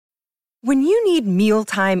When you need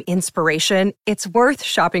mealtime inspiration, it's worth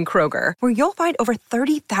shopping Kroger, where you'll find over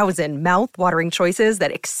 30,000 mouth-watering choices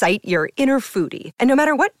that excite your inner foodie. And no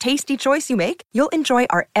matter what tasty choice you make, you'll enjoy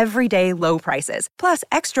our everyday low prices, plus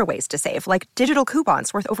extra ways to save, like digital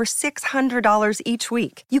coupons worth over $600 each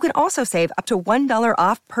week. You can also save up to $1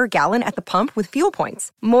 off per gallon at the pump with fuel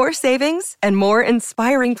points. More savings and more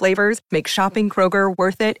inspiring flavors make shopping Kroger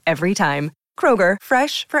worth it every time. Kroger,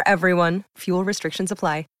 fresh for everyone. Fuel restrictions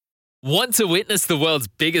apply. Want to witness the world's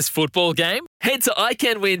biggest football game? Head to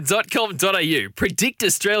iCanWin.com.au, predict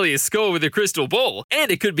Australia's score with a crystal ball, and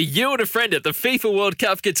it could be you and a friend at the FIFA World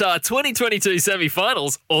Cup Qatar 2022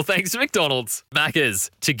 semi-finals, all thanks to McDonald's. Maccas,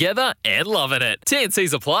 together and loving it.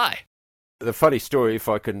 TNCs apply. The funny story, if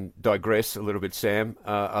I can digress a little bit, Sam,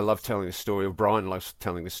 I love telling the story, or Brian loves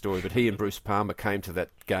telling the story, but he and Bruce Palmer came to that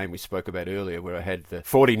game we spoke about earlier where I had the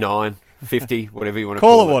 49, 50, whatever you want to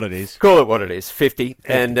call it. Call it what it is. Call it what it is, 50.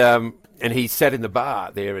 And he sat in the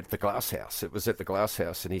bar there at the Glass House. It was at the Glass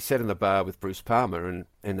House, and he sat in the bar with Bruce Palmer, and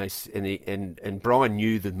Brian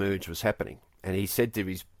knew the merge was happening. And he said to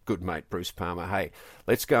his good mate, Bruce Palmer, hey,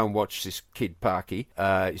 let's go and watch this kid, Parky.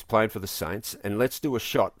 He's playing for the Saints, and let's do a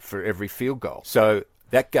shot for every field goal. So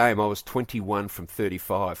that game, I was 21 from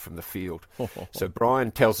 35 from the field. So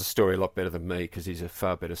Brian tells the story a lot better than me because he's a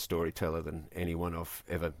far better storyteller than anyone I've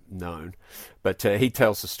ever known. But he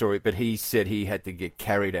tells the story, but he said he had to get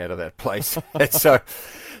carried out of that place.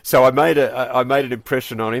 So I made an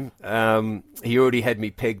impression on him. He already had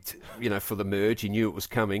me pegged, for the merge. He knew it was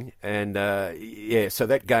coming. And, so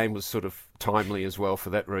that game was sort of timely as well for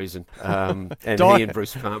that reason. And he and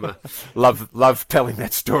Bruce Palmer love telling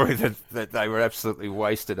that story that they were absolutely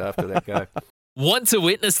wasted after that game. Want to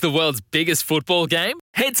witness the world's biggest football game?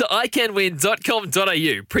 Head to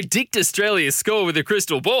iCanWin.com.au, predict Australia's score with a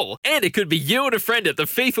crystal ball, and it could be you and a friend at the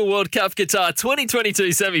FIFA World Cup Qatar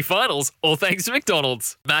 2022 semi-finals, all thanks to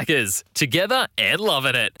McDonald's. Maccas, together and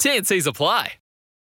loving it. TNCs apply.